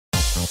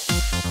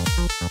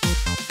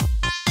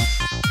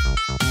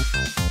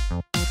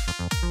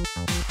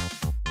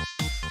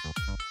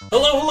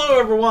Hello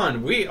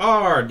everyone! We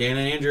are Dan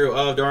and Andrew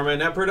of Doorman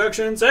Net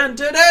Productions, and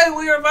today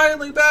we are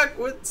finally back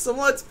with some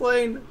Let's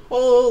Playing.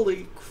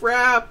 Holy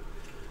crap!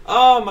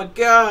 Oh my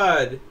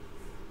god!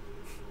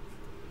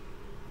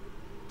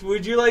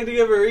 Would you like to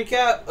give a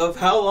recap of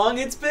how long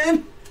it's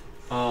been?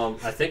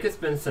 I think it's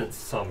been since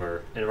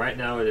summer, and right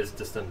now it is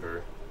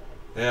December.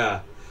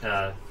 Yeah.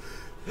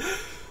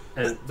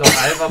 And though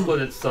I have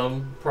uploaded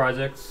some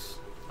projects,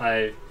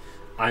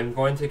 I'm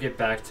going to get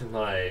back to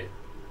my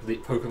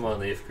Pokemon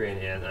Leaf Green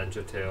and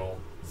Undertale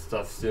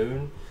stuff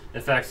soon.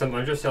 In fact, some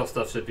Undertale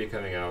stuff should be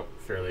coming out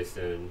fairly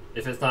soon,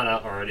 if it's not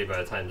out already by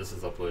the time this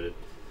is uploaded,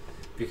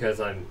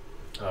 because I'm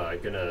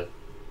gonna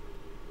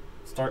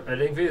start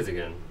editing videos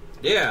again.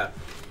 Yeah,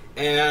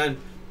 and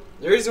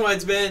the reason why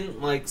it's been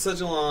like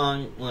such a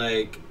long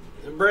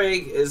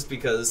break is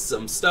because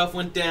some stuff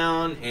went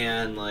down,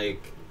 and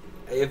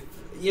if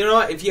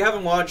you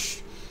haven't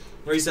watched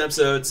recent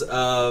episodes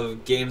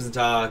of Games and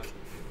Talk,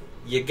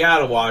 you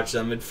gotta watch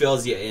them. It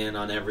fills you in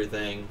on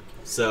everything.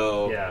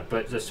 So yeah,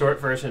 but the short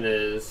version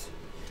is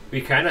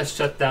we kind of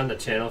shut down the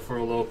channel for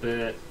a little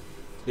bit.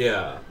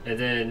 Yeah, and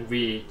then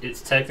it's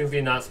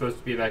technically not supposed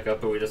to be back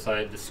up, but we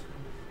decided to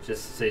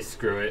just say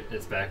screw it,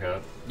 it's back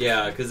up.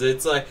 Yeah, because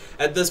it's like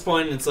at this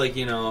point it's like,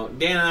 Dan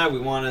and I, we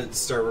want to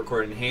start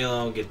recording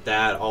Halo, get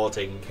that all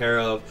taken care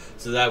of,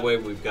 so that way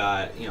we've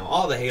got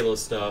all the Halo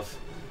stuff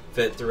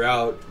fit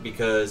throughout,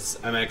 because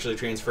I'm actually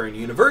transferring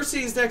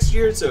universities next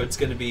year, so it's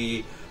going to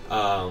be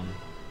a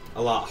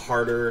lot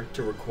harder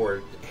to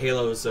record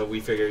Halo, so we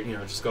figured,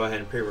 just go ahead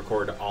and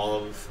pre-record all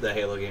of the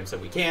Halo games that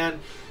we can,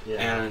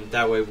 and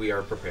that way we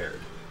are prepared.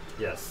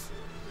 Yes.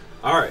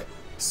 Alright,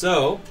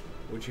 so,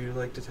 would you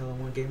like to tell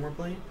them what game we're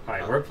playing?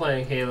 Alright, we're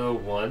playing Halo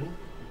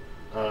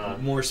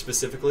 1. More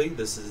specifically,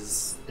 this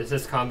is... Is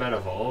this Combat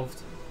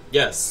Evolved?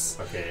 Yes.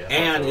 Okay.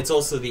 And it's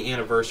also the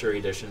Anniversary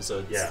Edition,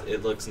 so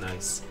it looks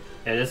nice.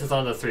 And this is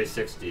on the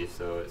 360,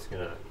 so it's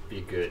gonna be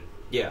good.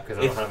 Yeah. Because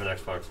I don't have an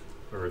Xbox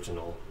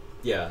original.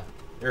 Yeah.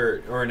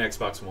 Or an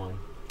Xbox One.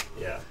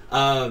 Yeah.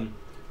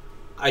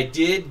 I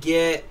did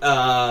get...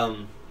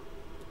 Dan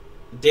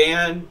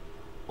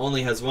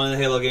only has one of the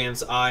Halo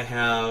games. I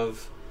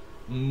have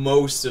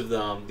most of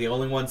them. The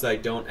only ones that I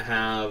don't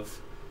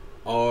have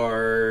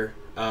are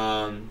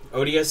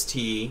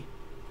ODST,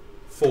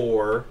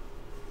 4,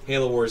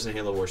 Halo Wars, and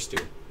Halo Wars 2.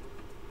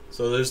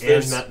 So there's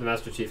the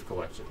Master Chief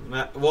Collection.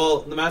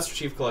 Well, the Master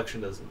Chief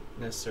Collection doesn't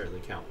necessarily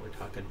count. We're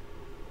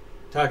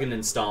talking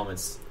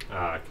installments.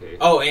 Ah, okay.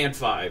 Oh, and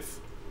 5,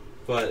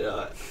 but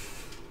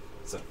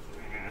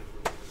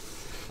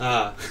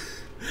I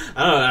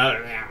don't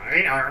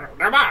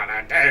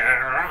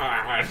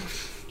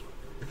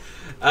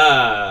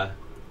know.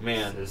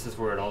 Man, this is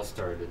where it all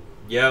started.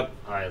 Yep.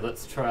 All right,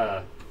 let's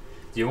try.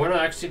 Do you want to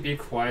actually be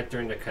quiet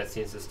during the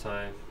cutscenes this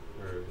time,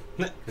 or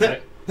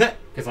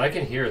because I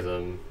can hear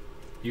them?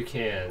 You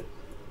can't.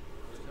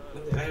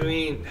 I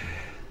mean,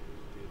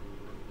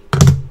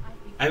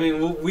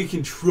 we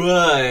can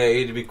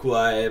try to be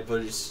quiet,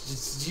 but it's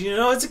just,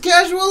 it's a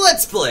casual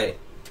Let's Play.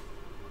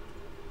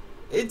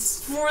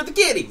 It's for the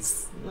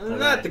kiddies,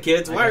 not the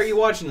kids. Why are you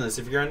watching this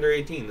if you're under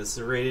 18? This is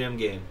a rated M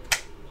game.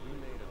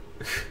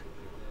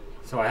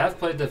 So I have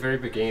played the very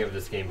beginning of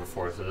this game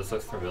before, so this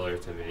looks familiar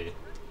to me.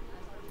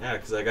 Yeah,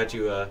 because I got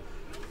you,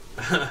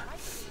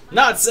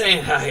 not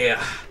saying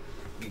I,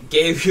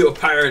 gave you a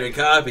pirated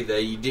copy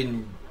that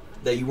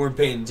you weren't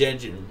paying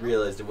attention and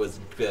realized it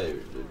wasn't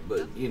pirated,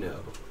 but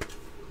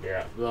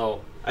yeah,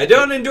 well, I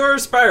don't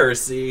endorse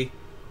piracy.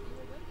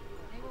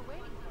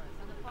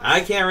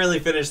 I can't really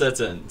finish that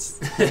sentence.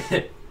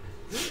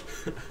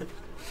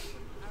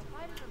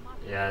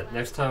 Yeah,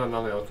 next time I'm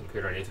on my old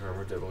computer, I need to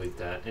remember to delete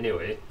that.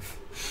 Anyway,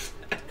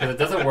 because it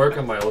doesn't work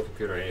on my old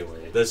computer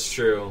anyway. That's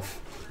true.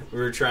 We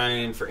were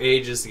trying for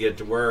ages to get it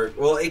to work.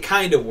 Well, it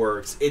kind of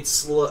works. It's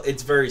slow.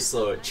 It's very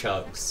slow. It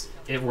chugs.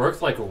 It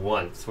worked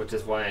once, which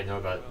is why I know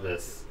about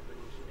this.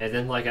 And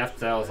then after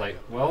that, I was like,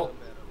 well,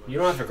 you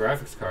don't have a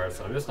graphics card,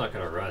 so I'm just not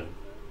gonna run.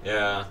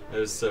 Yeah, it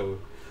was so.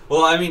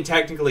 Well, I mean,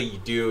 technically you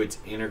do. It's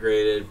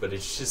integrated, but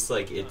it's just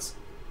it's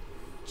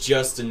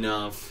just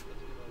enough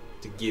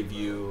to give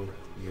you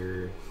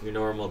your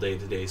normal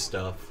day-to-day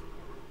stuff.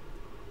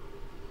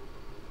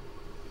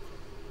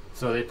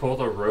 So they pulled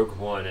a Rogue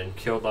One and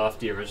killed off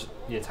the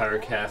entire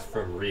cast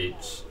from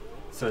Reach.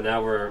 So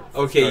now we're...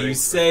 Okay, you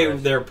say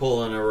they're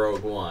pulling a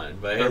Rogue One,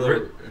 but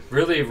Halo...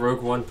 Really,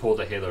 Rogue One pulled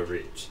a Halo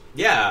Reach.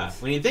 Yeah,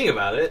 when you think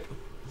about it.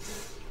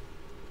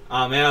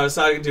 Man, I was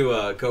talking to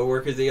a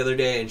coworker the other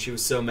day, and she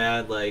was so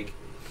mad,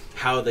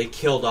 how they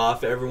killed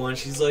off everyone.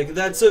 She's like,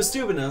 that's so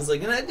stupid. And I was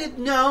like,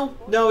 no,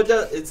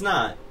 it's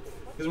not.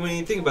 Because when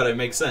you think about it, it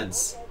makes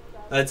sense.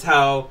 That's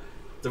how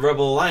the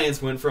Rebel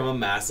Alliance went from a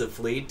massive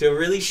fleet to a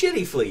really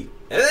shitty fleet.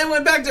 And then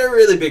went back to a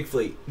really big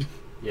fleet.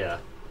 Yeah.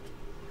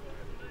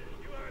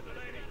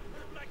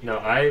 No,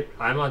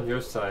 I'm on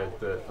your side,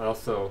 but I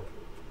also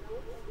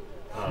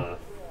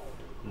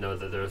know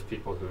that there's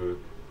people who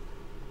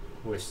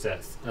wish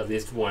that at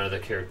least one of the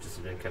characters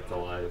had been kept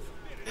alive.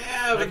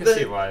 Yeah, I can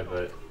see why,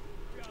 but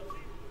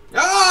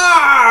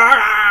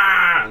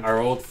ah! our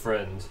old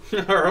friend.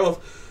 Our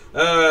old,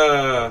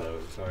 Hello,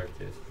 sorry,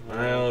 please.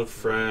 my old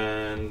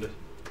friend.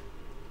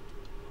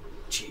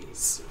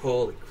 Jeez,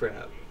 holy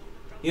crap!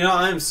 You know,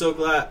 I'm so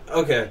glad.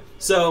 Okay,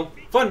 so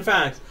fun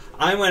fact: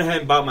 I went ahead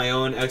and bought my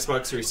own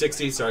Xbox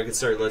 360 so I could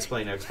start Let's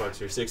Playing Xbox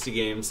 360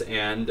 games,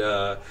 and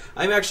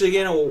I'm actually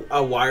getting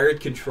a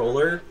wired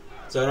controller,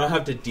 so I don't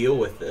have to deal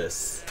with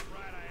this.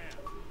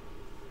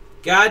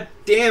 God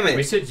damn it!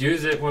 We should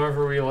use it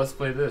whenever we Let's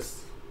Play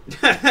this.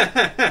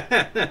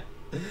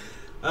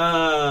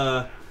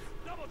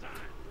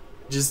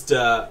 Just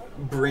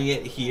bring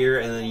it here,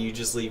 and then you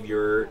just leave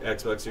your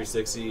Xbox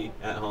 360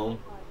 at home.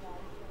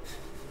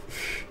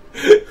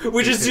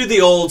 We just do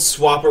the old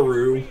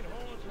swap-a-roo.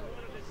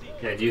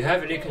 Yeah, do you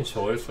have any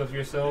controllers with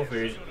yourself,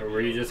 or were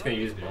you just going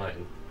to use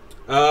mine?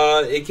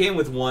 It came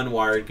with one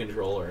wired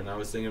controller, and I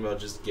was thinking about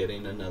just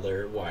getting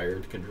another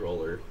wired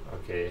controller.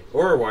 Okay.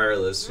 Or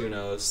wireless, who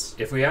knows.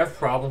 If we have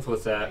problems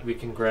with that, we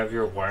can grab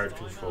your wired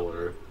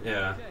controller.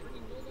 Yeah.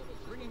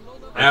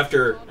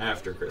 After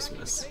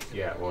Christmas.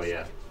 Yeah, well,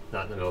 yeah.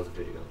 Not in the middle of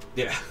the video.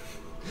 Yeah.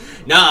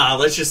 Nah,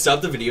 let's just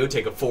stop the video,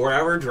 take a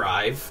 4-hour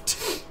drive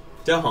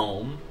to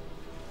home.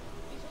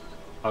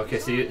 Okay,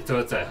 so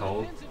it's at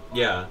home?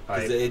 Yeah,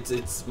 because Right.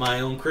 it's my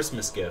own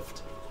Christmas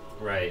gift.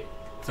 Right.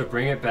 So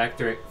bring it back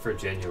for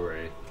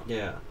January.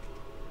 Yeah.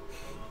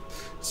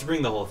 Just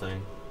bring the whole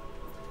thing.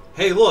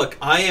 Hey, look,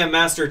 I am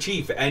Master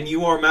Chief, and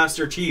you are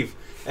Master Chief,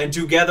 and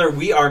together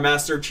we are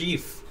Master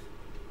Chief.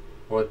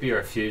 What would be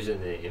our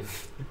fusion name?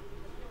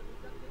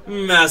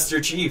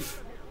 Master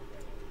Chief.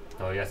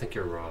 Oh, yeah, I think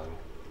you're wrong.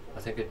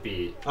 I think it'd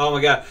be... Oh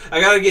my god, I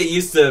gotta get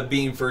used to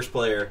being first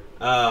player.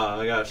 Oh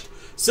my gosh.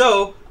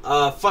 So,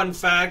 fun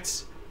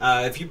fact,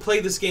 if you play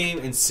this game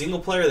in single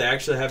player, they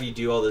actually have you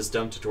do all this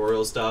dumb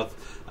tutorial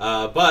stuff.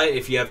 But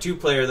if you have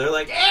 2-player, they're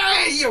like,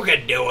 hey, you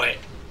can do it.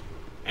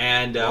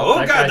 And,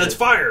 oh god, that's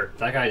fire.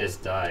 That guy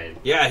just died.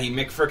 Yeah, he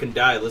McFrickin'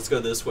 died. Let's go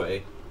this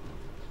way.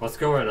 What's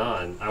going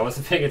on? I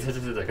wasn't paying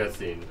attention to the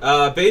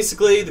cutscene.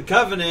 Basically, the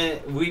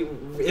Covenant,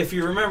 if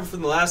you remember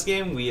from the last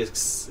game,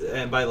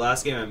 and by the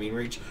last game I mean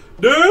Reach,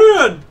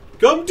 Dad,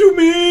 come to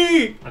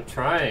me! I'm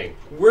trying.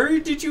 Where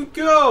did you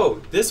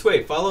go? This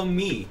way, follow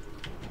me.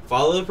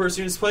 Follow the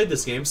person who's played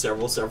this game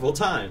several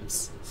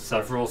times.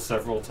 Several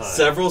times.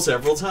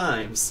 Several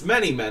times.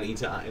 Many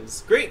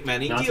times. Great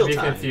many Not deal to be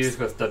times. confused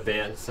with the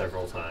band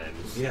several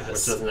times. Yes.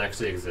 Which doesn't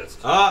actually exist.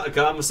 I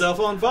got myself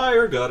on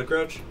fire. Gotta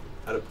crouch.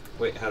 How do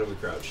we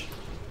crouch?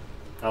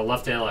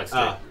 Left analog stick.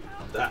 Ah.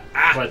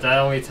 But that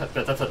only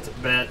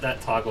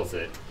that toggles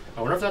it.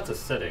 I wonder if that's a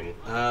setting.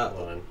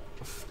 Hold on.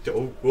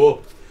 Oh,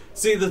 whoa.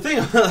 See, the thing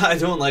I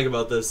don't like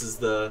about this is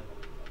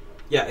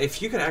yeah,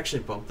 if you could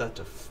actually bump that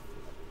to...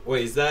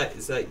 Wait, is that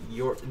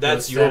your...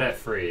 That's your... Set at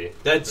free.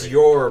 That's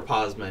your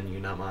pause menu,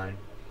 not mine.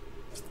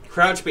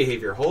 Crouch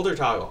behavior, hold or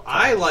toggle.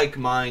 I like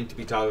mine to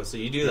be toggle, so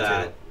you do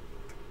that.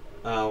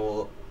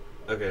 Well,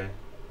 okay.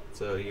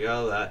 So you got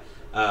all that.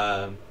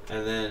 And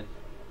then...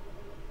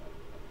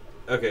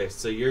 Okay,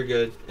 so you're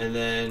good. And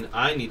then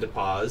I need to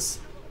pause.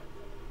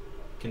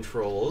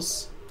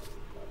 Controls.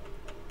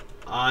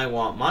 I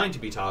want mine to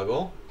be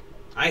toggle.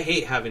 I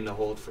hate having to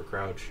hold for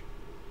crouch.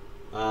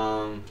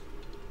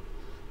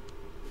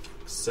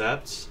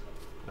 Accept.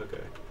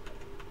 Okay.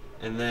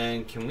 And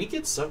then, can we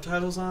get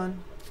subtitles on?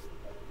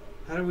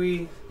 How do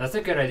we... That's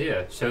a good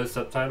idea. Show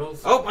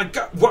subtitles. Oh my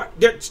god! What?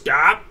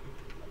 Stop!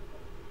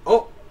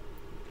 Oh!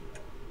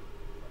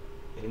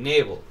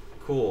 Enable.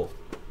 Cool.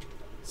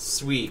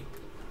 Sweet.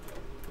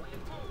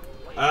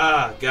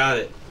 Ah, got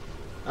it.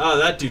 Oh,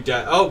 that dude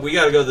died. Oh, we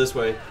gotta go this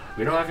way.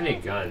 We don't have any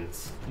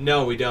guns.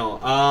 No, we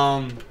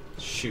don't.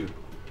 Shoot.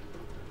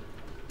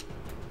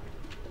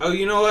 Oh,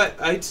 you know what?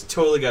 I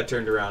totally got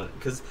turned around.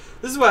 Because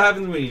this is what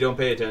happens when you don't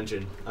pay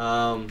attention.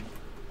 Oh,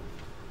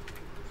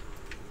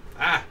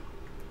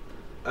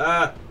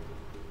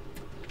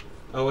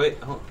 wait.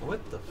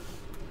 What the...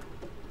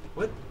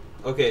 What?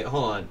 Okay,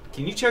 hold on.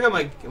 Can you check out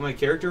my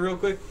character real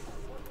quick?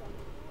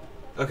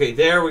 Okay,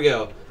 there we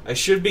go. I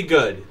should be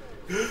good.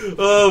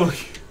 Oh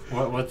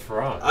my... What's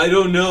wrong? I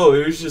don't know.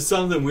 It was just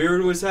something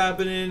weird was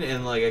happening,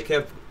 and like I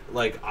kept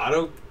like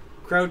auto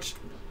crouch.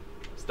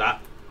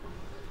 Stop.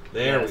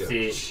 There we go.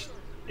 See,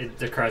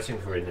 the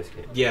crouching's weird in this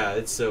game. Yeah,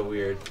 it's so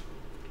weird.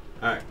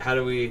 All right, how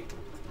do we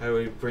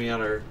bring out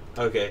our?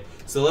 Okay,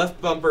 so left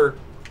bumper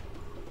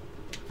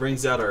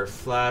brings out our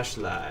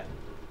flashlight.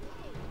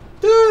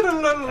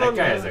 That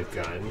guy has a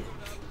gun.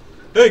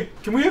 Hey,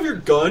 can we have your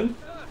gun?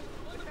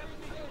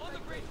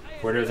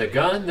 Where there's a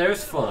gun,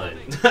 there's fun,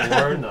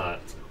 or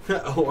not.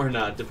 Or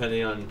not,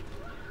 depending on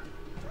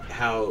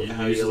how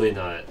Usually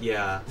not.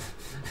 Yeah.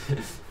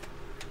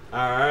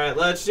 Alright,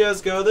 let's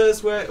just go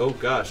this way. Oh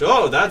gosh.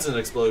 Oh, that's an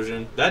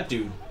explosion. That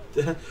dude.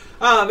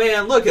 Oh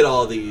man, look at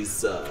all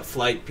these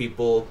flight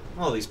people.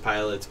 All these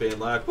pilots being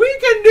like, we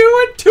can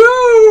do it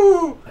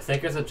too! I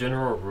think as a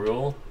general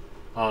rule,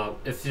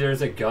 if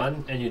there's a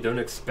gun and you don't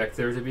expect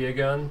there to be a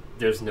gun,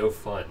 there's no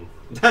fun.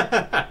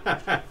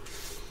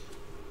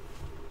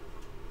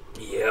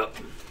 Yep.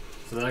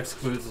 So that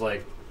excludes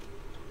like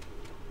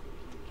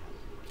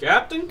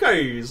Captain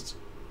Keys.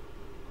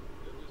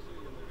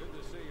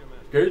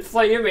 Good to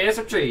see you,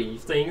 Master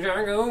Chief. Things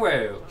aren't going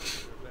well.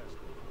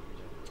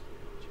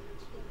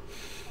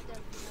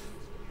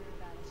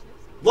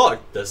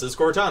 Look, this is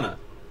Cortana.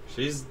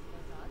 She's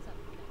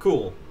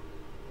cool.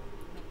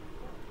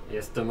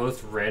 It's the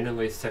most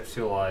randomly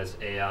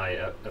sexualized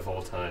AI of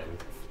all time.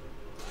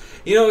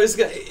 You know,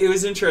 it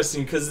was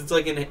interesting because it's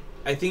like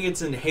I think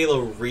it's in Halo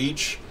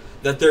Reach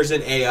that there's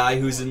an AI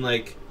who's in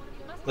like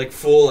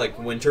full like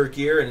winter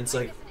gear, and it's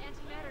like,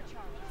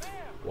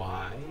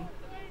 why?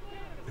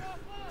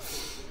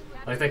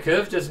 Like they could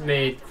have just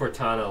made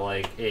Cortana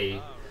like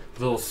a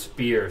little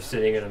spear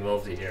sitting in a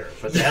multi-hair,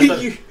 but they had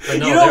to, but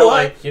no, you know they're what?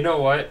 like, you know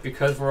what?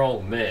 Because we're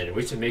all men,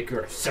 we should make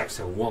her a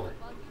sexy woman.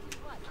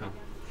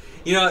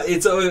 You know,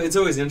 it's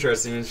always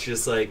interesting. It's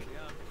just like,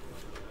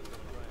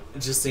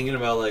 just thinking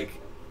about like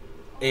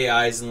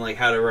AIs and like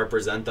how to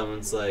represent them.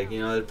 It's like, you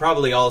know, it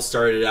probably all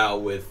started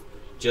out with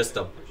just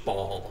a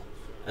ball,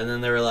 and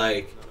then they were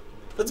like,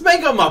 let's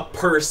make them a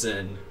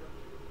person.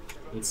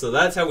 And so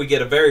that's how we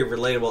get a very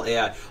relatable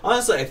AI.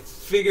 Honestly, I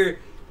figure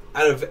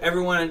out of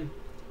everyone,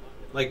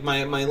 like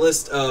my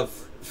list of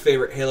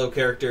favorite Halo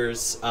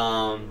characters,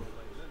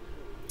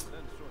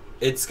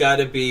 it's got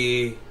to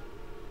be,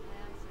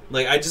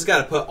 like, I just got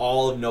to put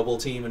all of Noble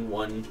Team in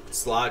one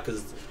slot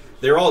because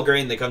they're all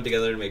great and they come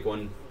together to make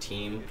one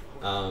team.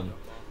 So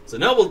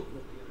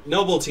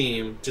Noble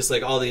Team, just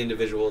like all the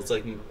individuals,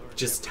 like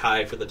just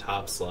tie for the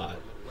top slot.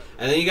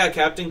 And then you got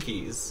Captain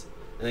Keys,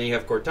 and then you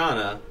have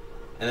Cortana.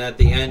 And at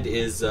the end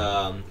is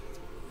a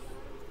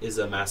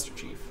Master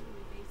Chief.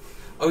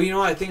 Oh, you know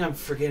what? I think I'm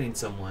forgetting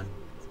someone.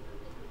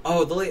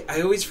 Oh,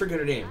 I always forget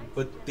her name.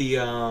 But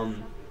there's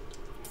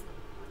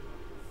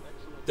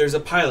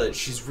a pilot.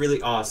 She's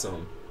really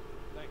awesome.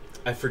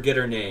 I forget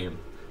her name.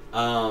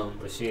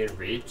 Was she in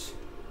Reach?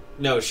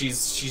 No,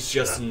 she's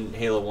just in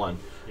Halo 1.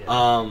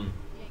 Yeah.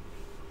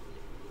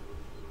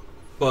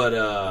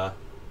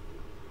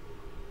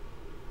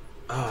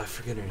 I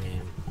forget her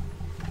name.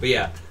 But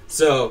yeah,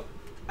 so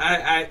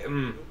I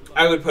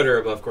would put her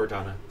above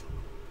Cortana,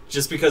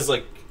 just because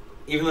like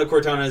even though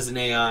Cortana is an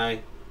AI,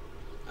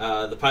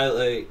 the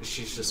pilot,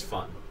 she's just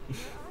fun.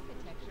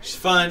 She's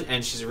fun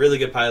and she's a really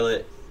good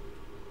pilot,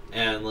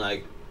 and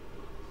like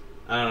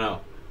I don't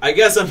know. I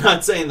guess I'm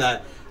not saying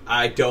that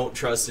I don't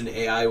trust an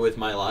AI with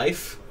my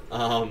life.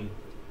 Well,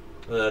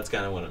 that's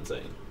kind of what I'm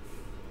saying.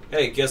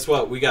 Hey, guess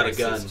what? We got a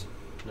gun.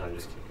 No, I'm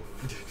just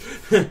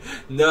kidding.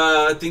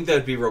 No, I think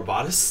that'd be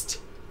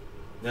robotist.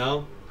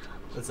 No?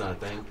 That's not a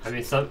thing. I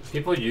mean, some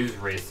people use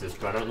racist,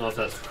 but I don't know if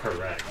that's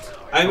correct.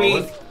 I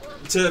mean,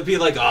 to be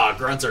like,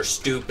 grunts are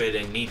stupid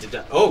and need to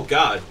die. Oh,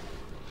 God.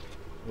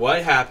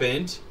 What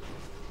happened?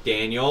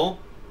 Daniel?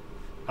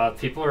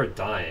 People are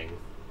dying.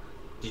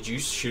 Did you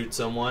shoot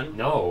someone?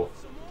 No.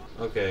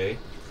 Okay.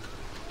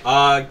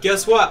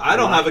 Guess what? I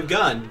don't have a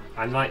gun.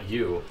 I'm not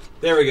you.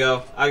 There we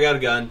go. I got a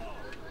gun.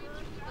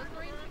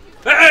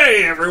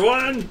 Hey,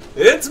 everyone!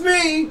 It's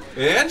me,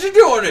 Andrew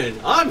Doorman.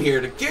 I'm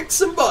here to kick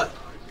some butt.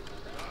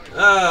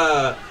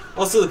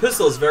 Also, the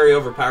pistol is very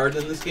overpowered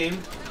in this game.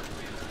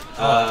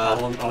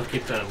 I'll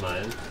keep that in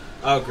mind.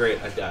 Oh,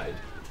 great. I died.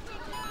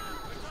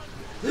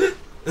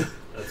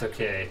 That's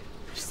okay.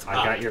 I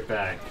got your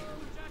back.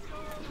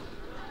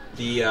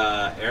 You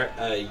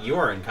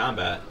are in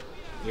combat.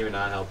 You're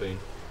not helping.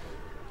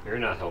 You're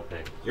not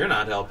helping. You're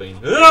not helping.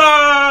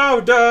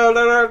 Oh, da,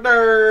 da, da,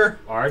 da.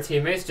 Our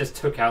teammates just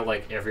took out,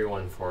 like,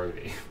 everyone for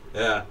me.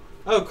 Yeah.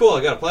 Oh, cool.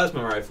 I got a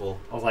plasma rifle.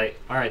 I was like,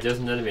 alright, there's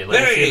an enemy.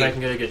 Let me see if I can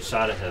get a good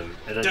shot at him.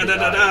 And then Da, he da,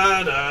 da,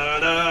 died. da,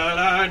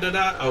 da, da, da,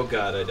 da. Oh,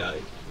 God, I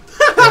died.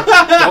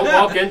 Don't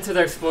walk into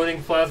the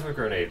exploding plasma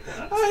grenade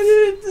blast.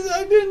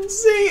 I didn't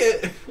see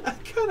it. I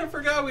kind of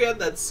forgot we had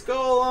that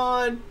skull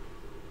on.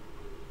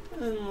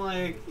 And,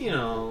 like, you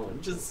know,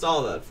 just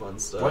all that fun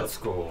stuff. What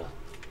skull?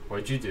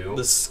 What'd you do?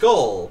 The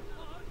skull.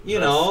 You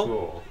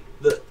know.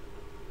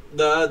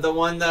 Skull. The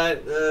one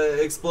that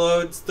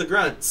explodes the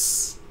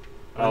grunts.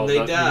 Oh, When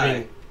they die. You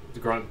mean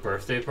the grunt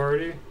birthday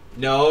party?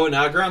 No,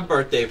 not Grunt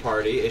Birthday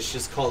Party. It's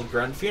just called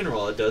Grunt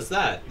Funeral. It does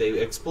that. They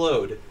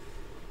explode.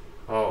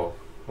 Oh.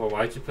 Well,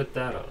 why'd you put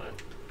that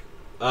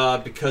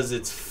on? Because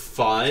it's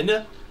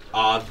fun.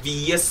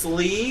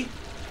 Obviously.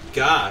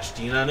 Gosh,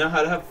 do you not know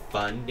how to have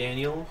fun,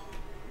 Daniel?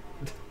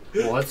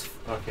 Well, let's...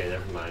 Okay,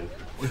 never mind.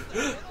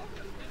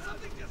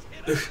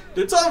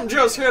 Did something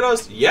just hit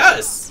us?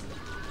 Yes!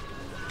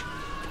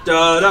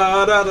 Da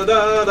da da da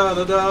da da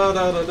da da da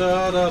da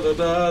da da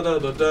da da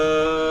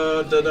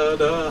da da da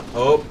da.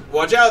 Oh,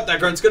 watch out! That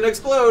grunt's gonna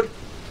explode.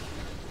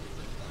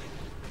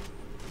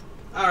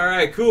 All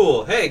right,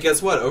 cool. Hey,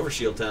 guess what?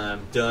 Overshield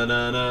time. Da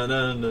na na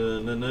na na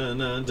na na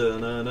na da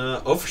na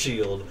na.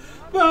 Overshield.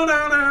 I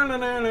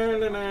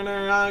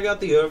got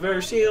the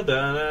overshield.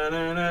 Da na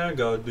na na.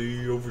 Got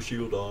the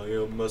overshield. I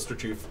am Master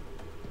Chief.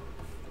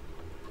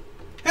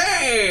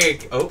 Hey!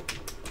 Oh.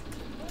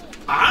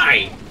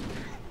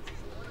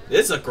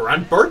 This is a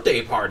grunt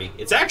birthday party.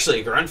 It's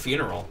actually a grunt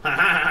funeral.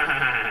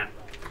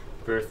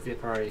 Birthday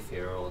party,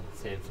 funeral,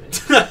 same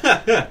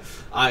thing.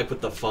 I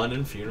put the fun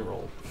in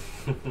funeral.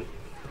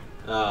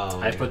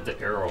 I put the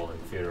arrow in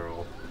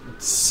funeral.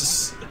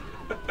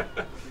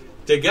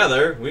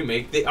 Together, we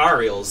make the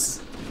Ariels.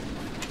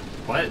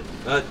 What?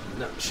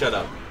 No, shut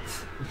up.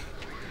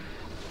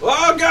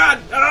 Oh god!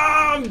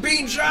 Oh, I'm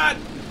being shot!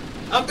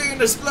 I'm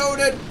being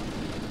exploded!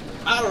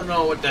 I don't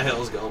know what the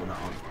hell's going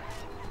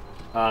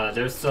on.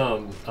 There's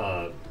some,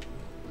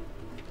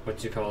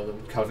 what you call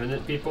them?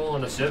 Covenant people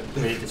on a ship.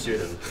 We need to shoot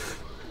them.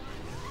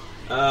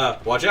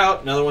 Watch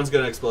out! Another one's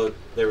gonna explode.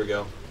 There we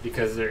go.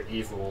 Because they're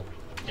evil,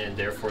 and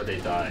therefore they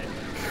die.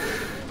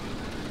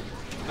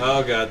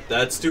 Oh god,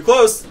 that's too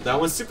close! That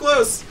one's too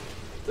close!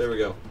 There we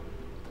go.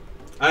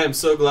 I am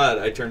so glad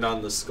I turned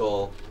on the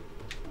skull.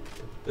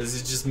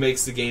 This just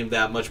makes the game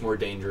that much more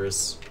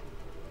dangerous.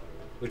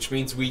 Which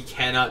means we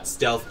cannot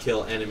stealth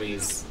kill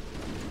enemies.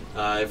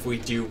 If we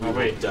do, we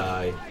will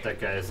die. That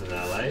guy is an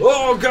ally.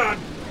 Oh god!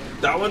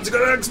 That one's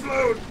gonna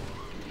explode!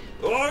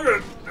 Oh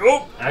god!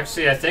 Oh!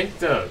 Actually, I think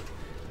the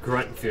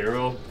Grunt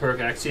Funeral perk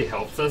actually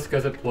helps us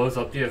because it blows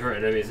up the other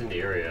enemies in the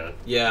area.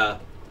 Yeah.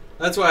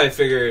 That's why I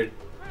figured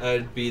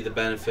that'd be the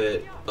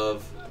benefit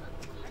of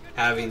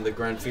having the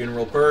Grunt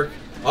Funeral perk.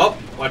 Oh!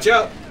 Watch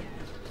out!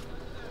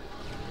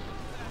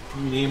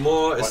 Need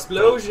more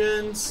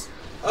explosions!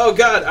 Oh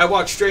god! I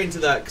walked straight into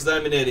that because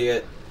I'm an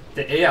idiot.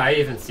 The AI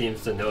even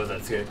seems to know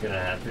that's gonna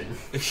happen.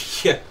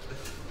 Yeah.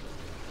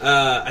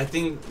 I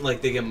think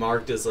like they get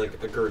marked as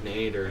like a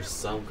grenade or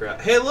some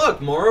crap. Hey,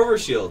 look, more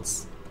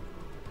overshields.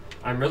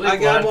 I'm really I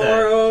glad got more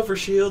that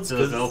overshields. the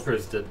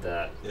developers did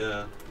that.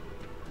 Yeah.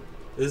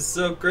 This is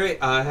so great.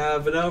 I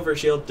have an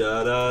overshield.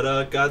 Da da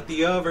da. Got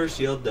the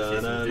overshield. Da I see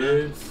da some da.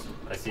 dudes.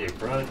 I see a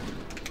grunt.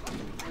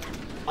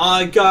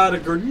 I got a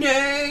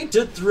grenade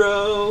to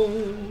throw,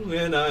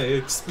 and I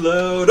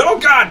explode. Oh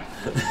god!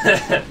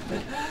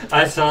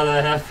 I saw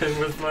that happen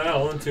with my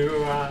own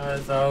two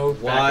eyes. Oh,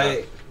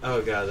 Why?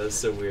 Oh god, that's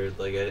so weird.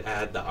 Like I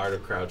had the art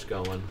of crouch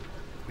going.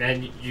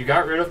 Man, you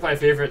got rid of my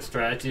favorite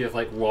strategy of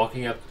like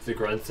walking up to the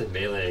grunts and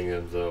meleeing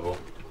them, though.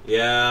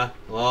 Yeah.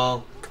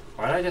 Well.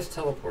 Why did I just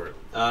teleport?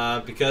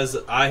 Because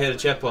I hit a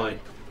checkpoint.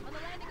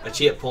 A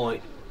cheat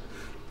point.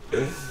 We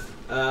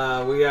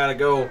gotta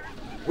go.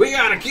 We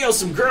gotta kill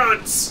some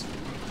grunts!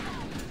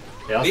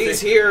 Yeah, These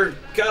here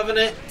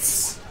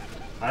covenants!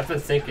 I've been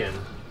thinking,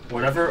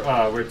 whenever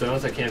we're done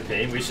with the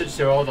campaign, we should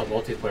show all the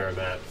multiplayer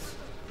maps.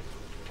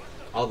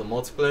 All the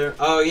multiplayer?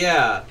 Oh,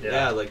 yeah.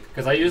 Yeah, like...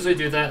 Because I usually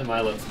do that in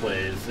my Let's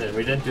Plays, and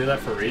we didn't do that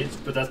for Reach,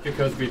 but that's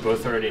because we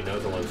both already know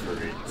the ones for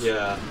Reach.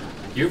 Yeah.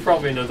 You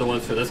probably know the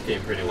ones for this game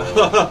pretty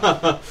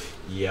well.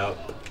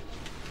 Yep.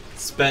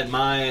 Spent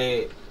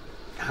my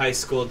high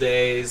school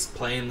days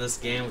playing this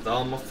game with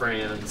all my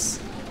friends.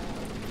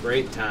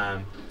 Great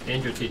time.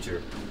 And your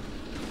teacher.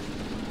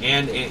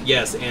 And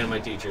yes, and my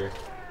teacher.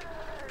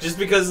 Just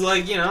because,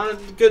 like, you know,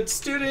 good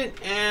student,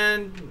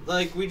 and,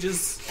 like, we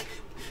just...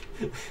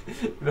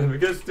 I'm a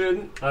good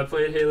student. I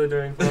played Halo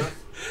during class.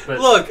 But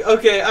look,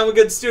 okay, I'm a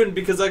good student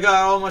because I got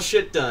all my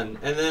shit done.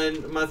 And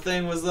then my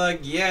thing was like,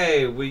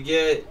 yay, we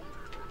get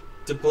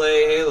to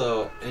play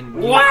Halo. And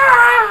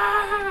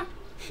Wah!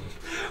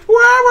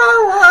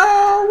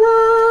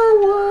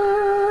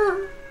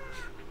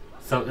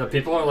 So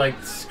people are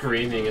like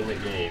screaming in the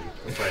game.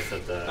 That's why I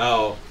said that.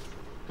 Oh,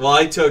 well,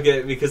 I took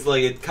it because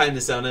like it kind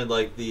of sounded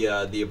like the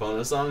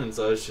Epona song, and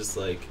so I was just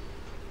like,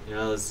 you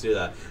know, let's do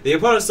that. The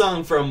Epona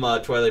song from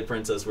Twilight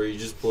Princess, where you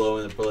just blow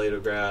in the blade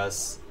of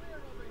grass,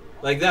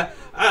 like that.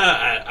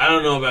 I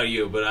don't know about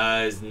you, but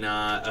I was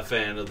not a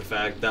fan of the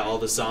fact that all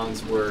the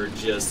songs were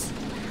just,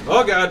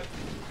 oh god,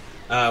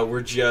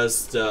 were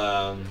just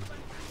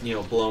you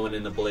know, blowing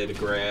in the blade of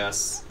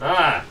grass.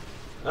 Ah!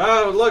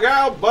 Oh, look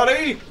out,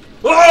 buddy!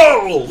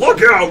 Oh,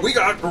 look out! We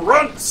got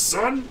grunts,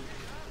 son!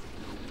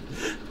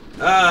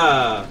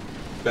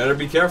 Better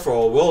be careful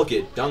or we'll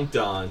get dunked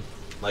on.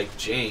 Like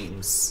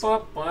James.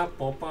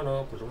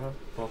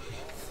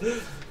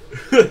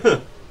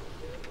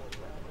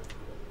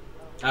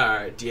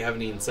 Alright, do you have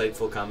any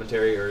insightful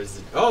commentary or is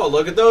it... Oh,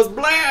 look at those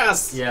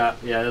blasts! yeah,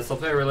 that's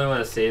something I really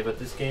want to say about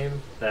this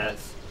game.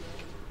 That's...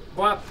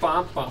 Nope.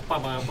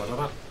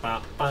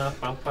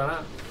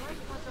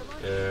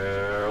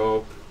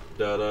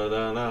 Da da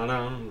da da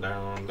down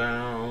down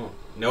down.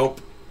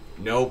 Nope.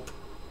 Nope.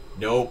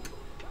 Nope.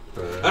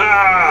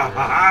 Ah!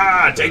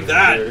 Ha! Take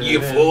that,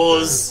 you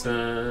fools!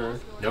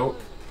 Nope.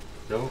 Nope.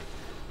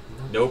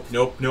 Nope.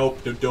 Nope. Nope.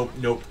 Nope. Nope.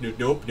 Nope.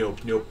 Nope. Nope.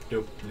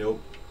 Nope. Nope.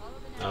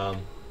 Nope.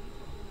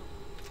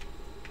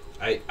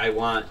 I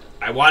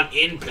want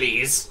in,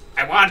 please.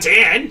 I want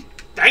in.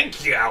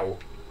 Thank you.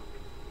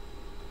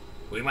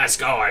 We must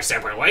go our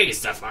separate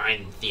ways to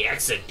find the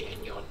exit,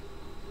 Daniel.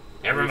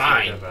 Never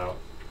mind. About?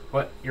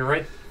 What? You're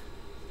right.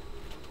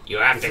 You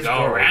have Is to this go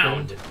door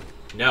around. open?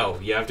 No,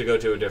 you have to go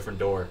to a different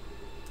door.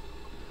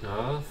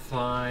 Oh,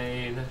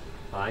 fine.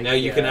 Now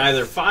you can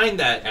either find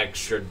that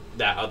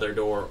other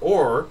door,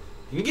 or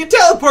you can get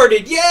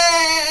teleported.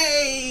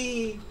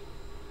 Yay!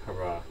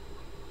 Hurrah.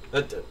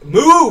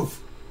 Move!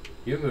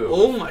 You move.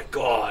 Oh my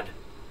god.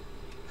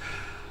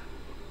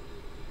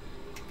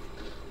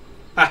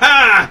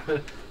 Ha ha!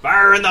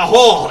 Fire in the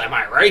hole, am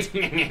I right?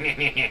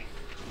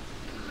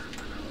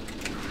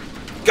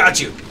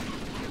 Got you.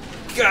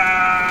 Watch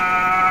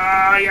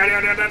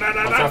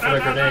out for the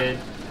grenade.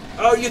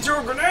 Oh, you threw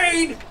a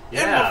grenade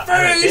Yeah, in my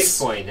I'm a big face.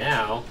 boy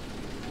now.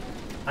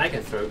 I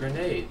can throw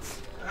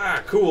grenades.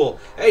 Ah, cool.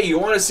 Hey, you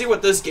want to see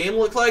what this game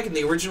looked like in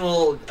the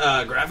original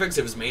graphics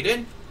it was made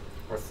in?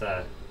 What's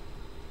that?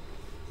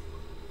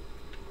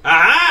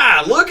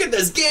 Ah, look at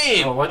this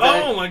game! Oh,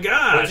 Oh my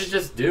gosh! What did you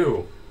just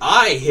do?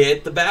 I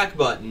hit the back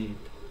button.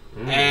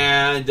 Mm.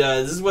 And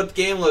this is what the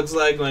game looks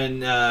like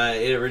when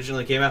it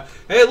originally came out.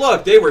 Hey,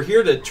 look, they were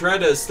here to try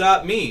to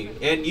stop me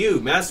and you,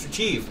 Master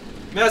Chief.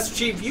 Master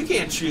Chief, you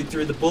can't shoot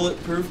through the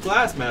bulletproof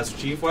glass, Master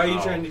Chief. Why are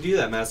you trying to do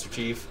that, Master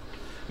Chief?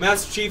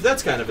 Master Chief,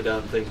 that's kind of a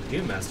dumb thing to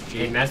do, Master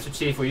Chief. Hey, Master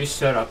Chief, will you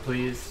shut up,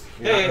 please?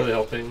 You're Hey, not really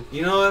helping.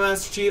 You know what,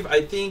 Master Chief?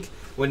 I think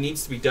what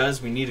needs to be done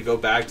is we need to go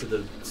back to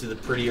the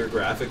prettier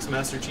graphics,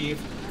 Master Chief.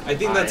 I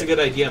think that's a good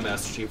idea,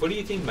 Master Chief. What do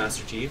you think,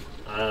 Master Chief?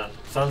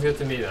 Sounds good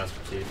to me, Master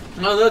Chief.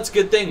 No, that's a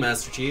good thing,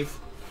 Master Chief.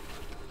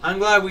 I'm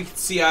glad we can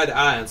see eye to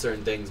eye on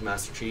certain things,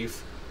 Master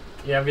Chief.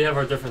 Yeah, we have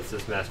our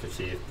differences, Master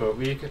Chief, but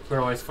we can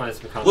always find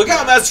some common Look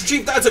out, ground. Master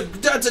Chief! That's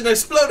an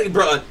exploding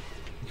bro.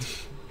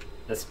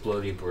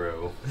 Explodey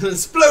bro.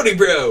 Exploding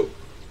bro.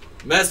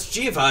 Master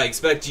Chief, I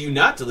expect you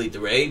not to lead the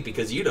way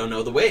because you don't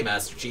know the way,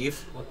 Master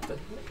Chief. What the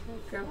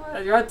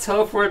heck? You got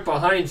teleport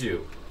behind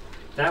you.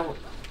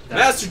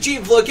 Master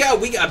Chief, look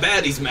out! We got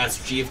baddies,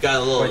 Master Chief. Got a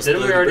little. Wait,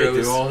 didn't we exploding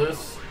already bros. do all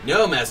this?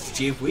 No, Master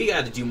Chief. We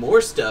got to do more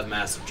stuff,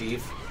 Master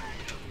Chief.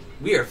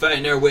 We are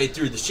fighting our way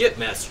through the ship,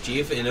 Master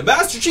Chief. And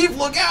Master Chief,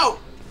 look out!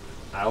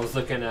 I was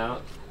looking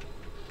out.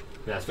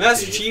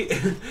 Master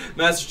Chief.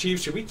 Master Chief,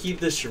 should we keep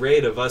this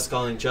charade of us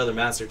calling each other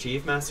Master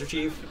Chief, Master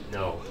Chief?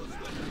 No.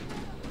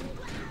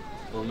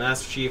 Well,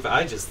 Master Chief,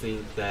 I just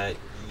think that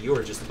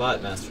you're just a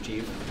butt, Master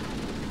Chief.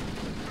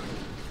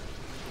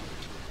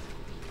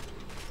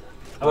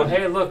 Oh,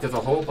 hey, look, there's a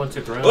whole bunch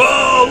of drones.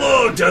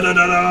 Oh, look!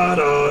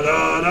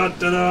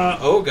 Da-da-da-da-da-da-da-da.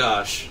 Oh,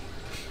 gosh.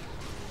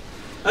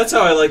 That's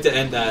how I like to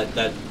end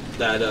that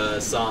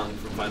song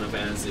from Final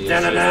Fantasy.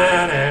 Isn't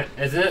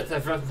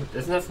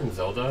that from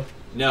Zelda?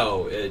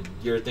 No,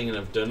 you're thinking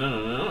of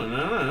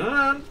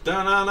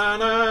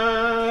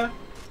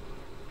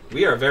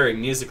We are very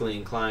musically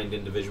inclined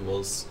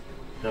individuals.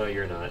 No,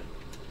 you're not.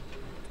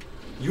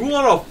 You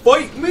wanna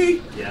fight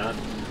me? Yeah.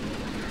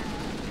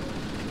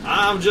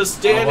 I'm just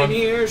standing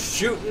here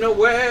shooting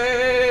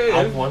away.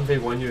 I'll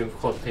 1v1 you in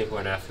Club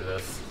Penguin after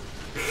this.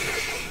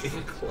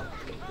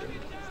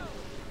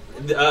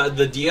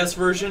 The DS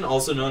version,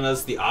 also known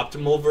as the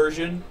optimal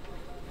version.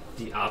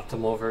 The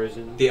optimal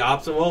version? The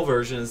optimal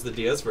version is the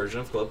DS version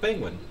of Club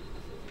Penguin.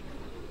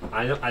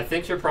 I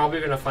think you're probably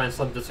going to find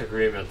some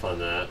disagreement on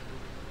that.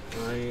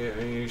 Are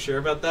you sure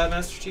about that,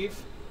 Master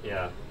Chief?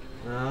 Yeah.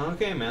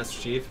 Okay,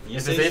 Master Chief.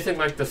 If it's anything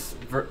like this,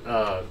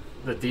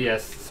 the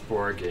DS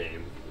Spore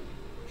game,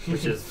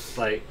 which is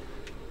like,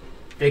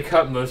 they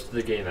cut most of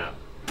the game out.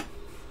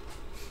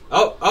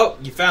 Oh,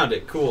 you found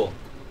it. Cool.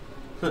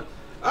 Oh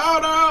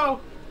no!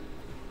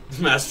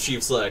 Master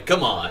Chief's like,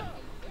 come on.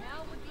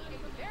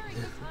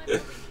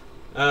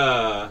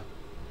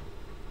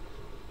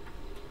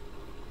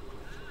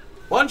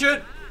 Punch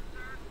it!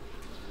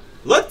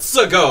 Let's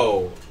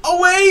go!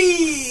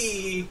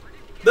 Away!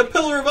 The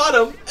Pillar of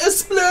Autumn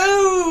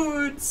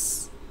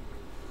explodes!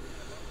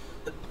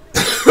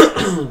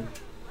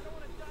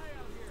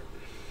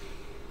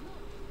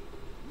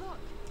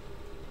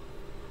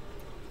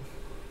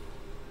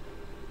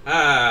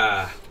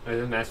 And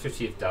then Master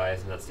Chief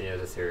dies, and that's the end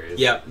of the series.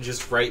 Yep,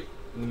 just right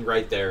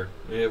there.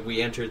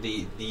 We enter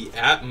the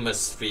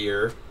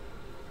atmosphere.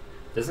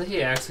 Doesn't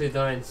he actually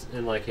die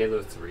in like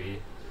Halo 3?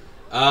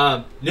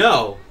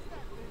 No.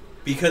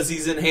 Because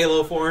he's in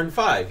Halo 4 and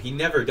 5. He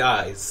never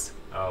dies.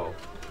 Oh.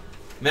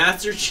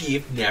 Master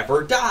Chief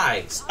never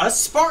dies. A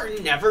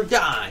Spartan never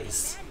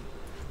dies.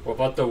 What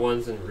about the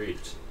ones in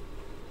Reach?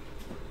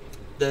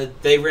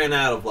 They ran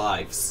out of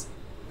lives.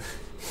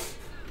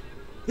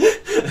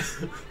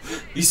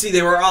 You see,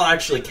 they were all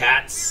actually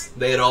cats.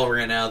 They had all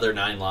ran out of their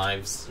 9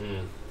 lives.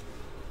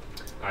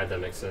 Alright, that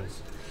makes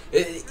sense.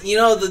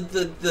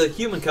 The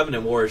Human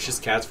Covenant War is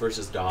just cats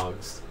versus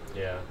dogs.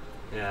 Yeah.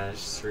 Yeah,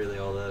 it's just really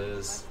all that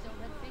is.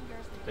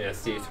 Yeah,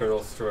 it's the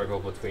eternal struggle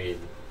between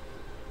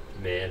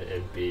man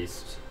and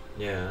beast.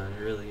 Yeah, it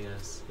really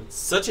is. It's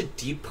such a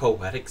deep,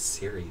 poetic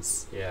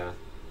series. Yeah.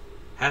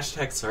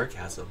 Hashtag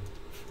sarcasm.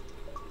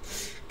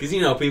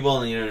 Because, people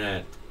on the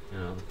internet,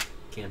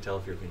 can't tell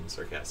if you're being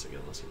sarcastic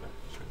unless you're not.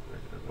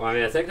 Well, I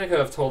mean, I think I could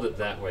have told it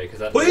that way, because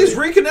that Please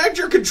reconnect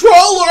your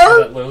controller!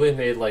 that literally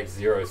made, like,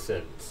 0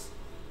 sense.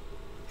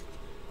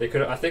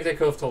 I think they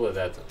could have told it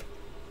that time.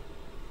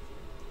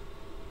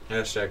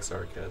 Hashtag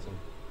sarcasm.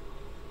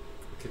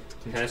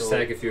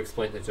 Hashtag if you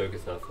explain the joke,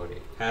 it's not funny.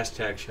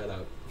 Hashtag shut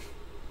up.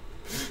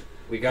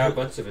 We got a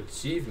bunch of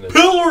achievements.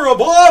 Pillar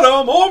of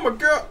Autumn! Oh my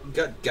god!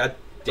 God damn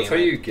That's what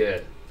you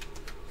get.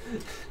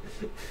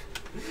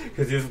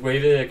 Because he was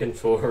waving a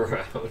controller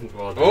around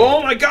while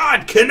Oh my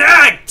god!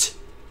 Connect!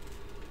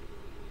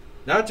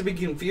 Not to be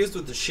confused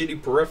with the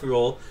shitty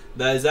peripheral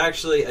that is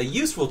actually a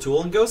useful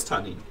tool in ghost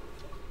hunting.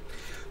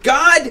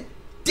 God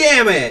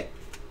damn it!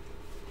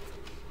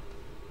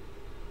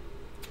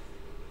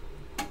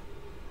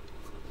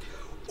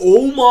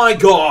 Oh my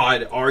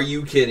god, are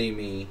you kidding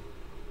me?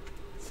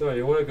 So,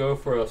 you want to go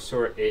for a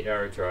short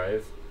 8-hour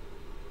drive?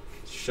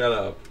 Shut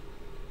up.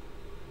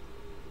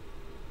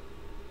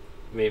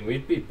 I mean,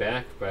 we'd be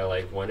back by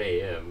like 1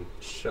 a.m.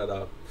 Shut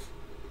up.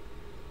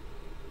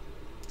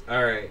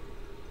 Alright.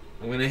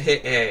 I'm gonna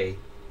hit A.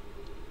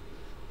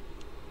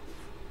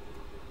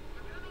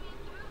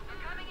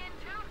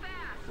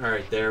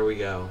 Alright, there we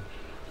go.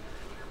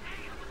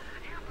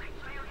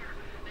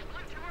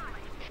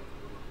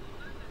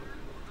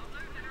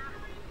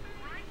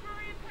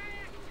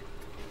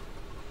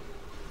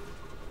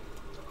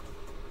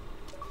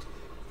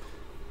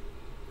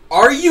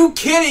 Are you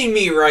kidding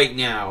me right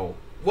now?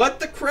 What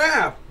the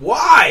crap?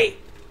 Why?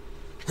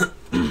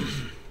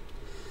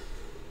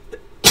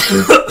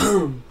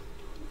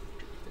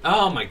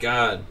 Oh my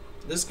god.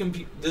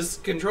 This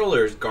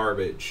controller is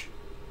garbage.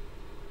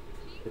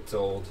 It's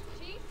old.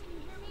 Chief, can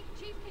you hear me?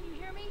 Chief, can you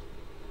hear me?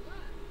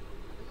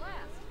 At last.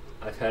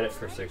 I've had it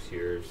for 6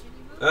 years.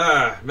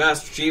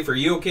 Master Chief, are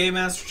you okay,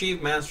 Master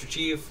Chief? Master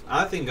Chief,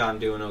 I think I'm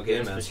doing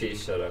okay, Master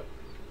Chief. Shut up.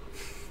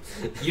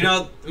 You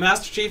know,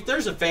 Master Chief,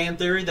 there's a fan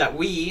theory that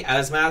we,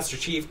 as Master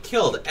Chief,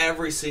 killed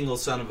every single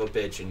son of a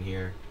bitch in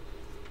here.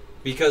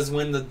 Because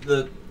when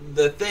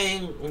the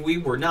thing, we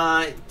were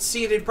not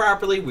seated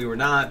properly, we were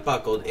not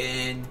buckled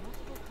in,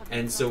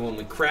 and so when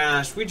we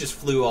crashed, we just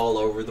flew all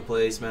over the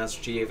place,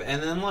 Master Chief,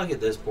 and then look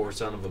at this poor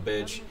son of a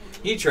bitch.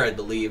 He tried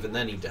to leave, and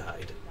then he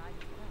died.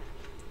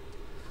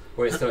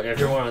 Wait, so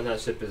everyone on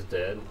that ship is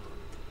dead?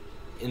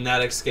 In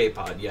that escape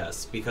pod,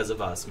 yes, because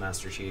of us,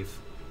 Master Chief.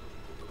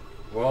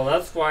 Well,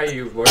 that's why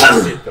you wear a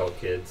seatbelt,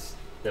 kids.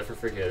 Never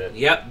forget it.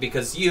 Yep,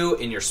 because you,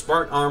 in your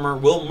Spartan armor,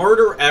 will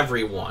murder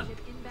everyone.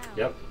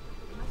 Yep.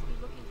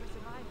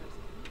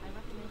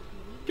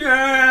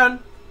 Dan!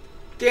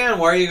 Dan,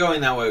 why are you going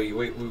that way?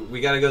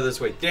 We gotta go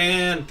this way.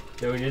 Dan!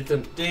 No, we need to...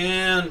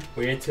 Dan!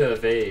 We need to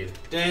evade.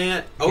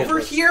 Dan! Over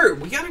here!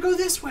 We gotta go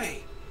this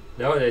way!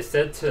 No, they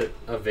said to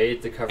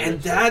evade the cover.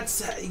 And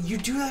that's... You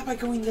do that by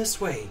going this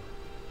way.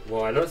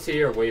 Well, I don't see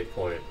your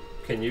waypoint.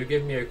 Can you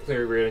give me a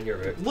clear read on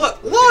your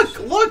Look!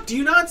 location? Look! Do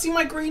you not see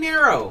my green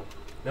arrow?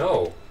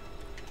 No.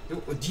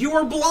 You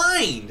are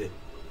blind!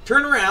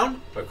 Turn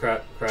around. Oh,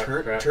 crap.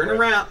 Turn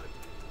around.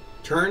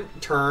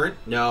 Turn.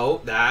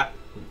 No, that...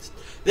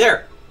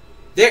 There!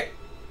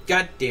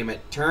 God damn it.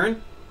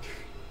 Turn.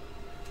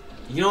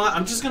 You know what?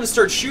 I'm just gonna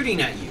start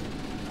shooting at you.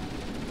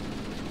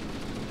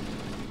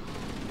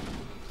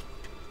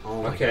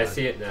 Oh my okay, God. I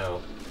see it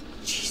now.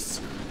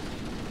 Jeez.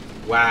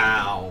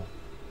 Wow.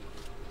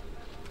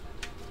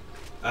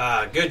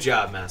 Good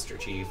job, Master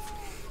Chief.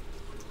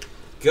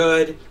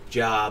 Good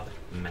job,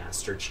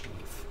 Master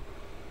Chief.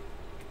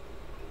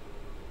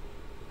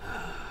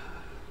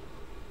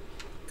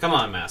 Come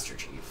on, Master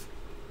Chief.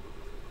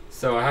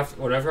 So I have,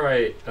 whenever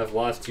I have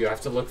lost you, I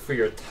have to look for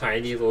your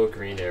tiny little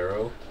green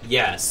arrow.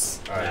 Yes,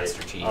 All right,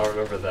 Master Chief. I'll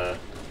remember that.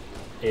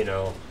 You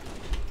know.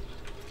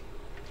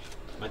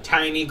 A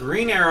tiny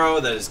green arrow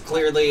that is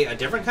clearly a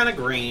different kind of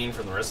green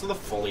from the rest of the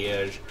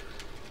foliage.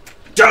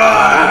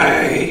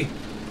 Die!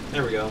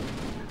 There we go.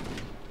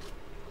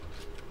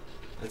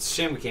 It's a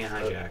shame we can't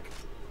hijack.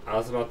 I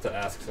was about to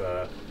ask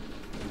that.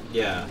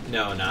 Yeah,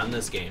 no, not in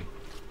this game.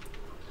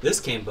 This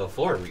came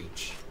before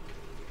Reach.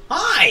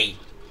 Hi!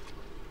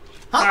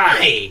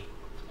 Hi!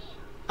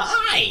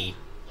 Hi!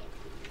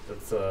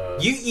 That's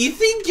You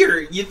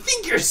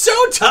think you're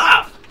so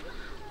tough!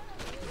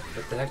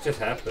 What the heck just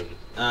happened?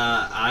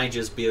 I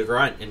just be a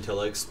grunt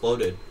until it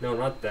exploded. No,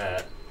 not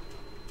that.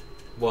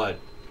 What?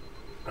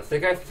 I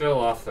think I fell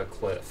off the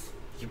cliff.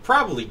 You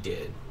probably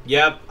did.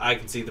 Yep, I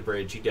can see the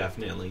bridge. You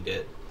definitely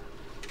did.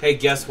 Hey,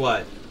 guess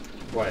what?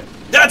 What?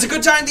 That's a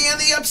good time to end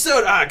the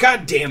episode!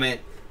 God damn it.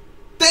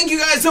 Thank you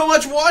guys so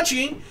much for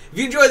watching. If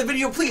you enjoyed the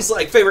video, please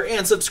like, favorite,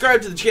 and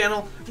subscribe to the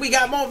channel. We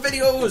got more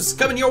videos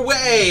coming your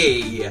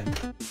way.